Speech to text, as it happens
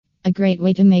A great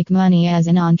way to make money as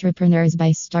an entrepreneur is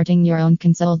by starting your own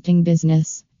consulting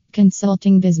business.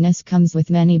 Consulting business comes with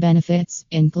many benefits,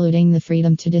 including the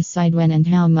freedom to decide when and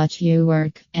how much you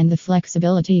work, and the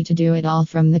flexibility to do it all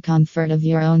from the comfort of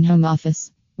your own home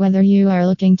office. Whether you are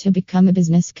looking to become a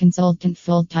business consultant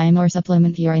full-time or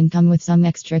supplement your income with some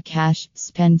extra cash,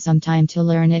 spend some time to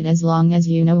learn it as long as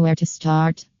you know where to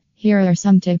start. Here are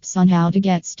some tips on how to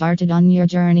get started on your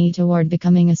journey toward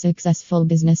becoming a successful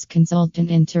business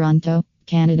consultant in Toronto,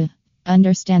 Canada.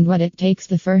 Understand what it takes.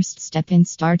 The first step in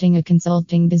starting a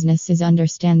consulting business is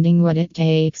understanding what it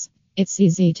takes. It's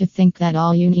easy to think that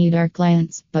all you need are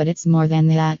clients, but it's more than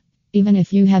that. Even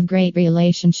if you have great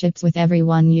relationships with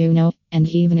everyone you know, and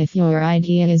even if your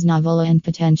idea is novel and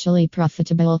potentially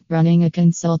profitable, running a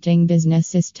consulting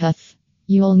business is tough.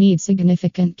 You'll need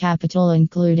significant capital,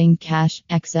 including cash,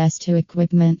 access to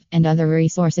equipment, and other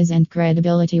resources, and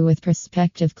credibility with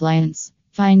prospective clients.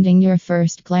 Finding your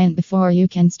first client before you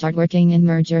can start working in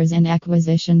mergers and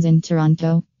acquisitions in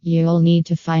Toronto, you'll need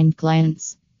to find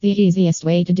clients. The easiest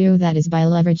way to do that is by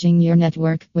leveraging your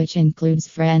network, which includes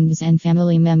friends and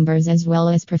family members as well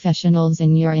as professionals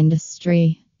in your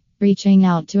industry. Reaching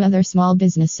out to other small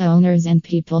business owners and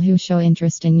people who show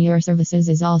interest in your services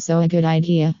is also a good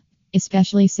idea,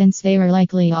 especially since they are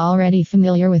likely already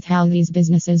familiar with how these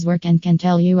businesses work and can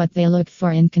tell you what they look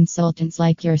for in consultants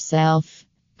like yourself.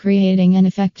 Creating an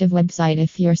effective website.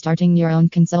 If you're starting your own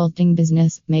consulting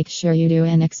business, make sure you do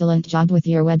an excellent job with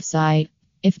your website.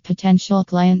 If potential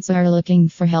clients are looking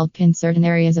for help in certain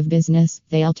areas of business,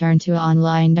 they'll turn to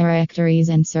online directories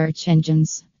and search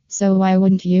engines. So why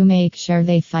wouldn't you make sure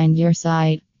they find your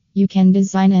site? You can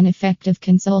design an effective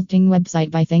consulting website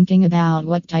by thinking about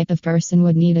what type of person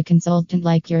would need a consultant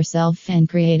like yourself and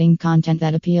creating content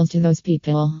that appeals to those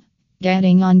people.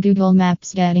 Getting on Google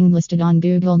Maps. Getting listed on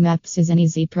Google Maps is an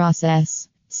easy process.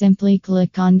 Simply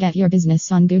click on Get Your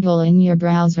Business on Google in your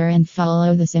browser and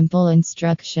follow the simple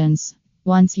instructions.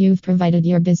 Once you've provided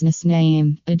your business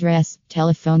name, address,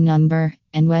 telephone number,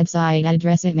 and website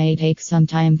address, it may take some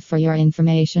time for your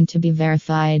information to be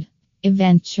verified.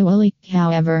 Eventually,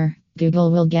 however,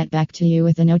 Google will get back to you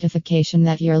with a notification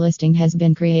that your listing has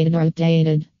been created or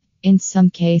updated. In some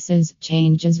cases,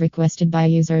 changes requested by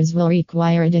users will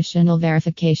require additional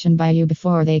verification by you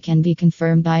before they can be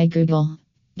confirmed by Google.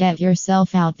 Get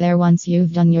yourself out there. Once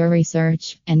you've done your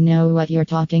research and know what you're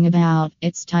talking about,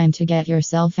 it's time to get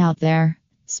yourself out there.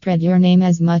 Spread your name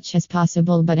as much as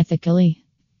possible, but ethically.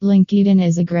 LinkedIn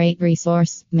is a great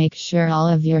resource. Make sure all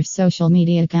of your social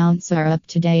media accounts are up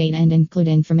to date and include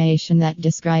information that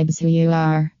describes who you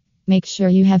are. Make sure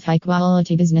you have high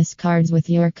quality business cards with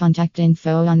your contact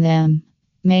info on them.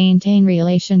 Maintain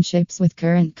relationships with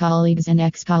current colleagues and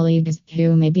ex-colleagues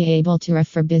who may be able to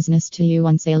refer business to you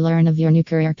once they learn of your new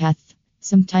career path.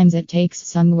 Sometimes it takes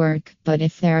some work, but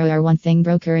if there are one thing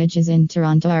brokerages in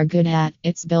Toronto are good at,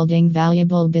 it's building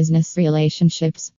valuable business relationships.